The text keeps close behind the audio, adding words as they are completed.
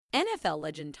NFL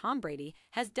legend Tom Brady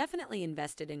has definitely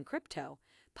invested in crypto,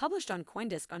 published on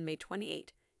Coindesk on May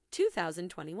 28,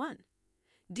 2021.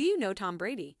 Do you know Tom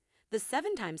Brady, the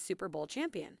seven-time Super Bowl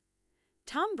champion?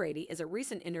 Tom Brady is a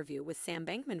recent interview with Sam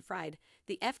Bankman-Fried,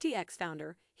 the FTX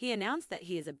founder. He announced that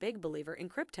he is a big believer in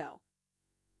crypto.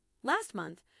 Last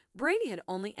month, Brady had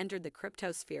only entered the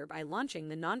crypto sphere by launching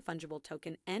the non-fungible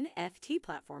token NFT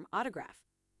platform Autograph.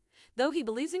 Though he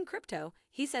believes in crypto,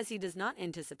 he says he does not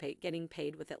anticipate getting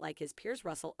paid with it like his peers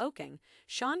Russell Okung,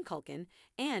 Sean Culkin,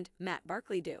 and Matt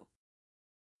Barkley do.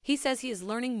 He says he is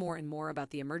learning more and more about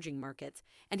the emerging markets,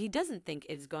 and he doesn't think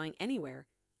it is going anywhere,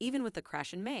 even with the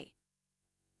crash in May.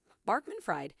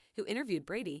 Bankman-Fried, who interviewed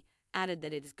Brady, added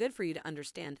that it is good for you to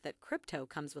understand that crypto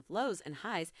comes with lows and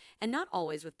highs and not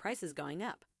always with prices going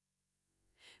up.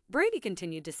 Brady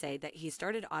continued to say that he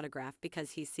started Autograph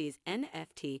because he sees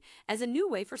NFT as a new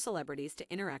way for celebrities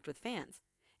to interact with fans,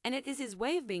 and it is his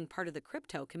way of being part of the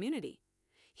crypto community.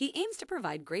 He aims to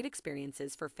provide great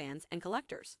experiences for fans and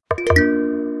collectors.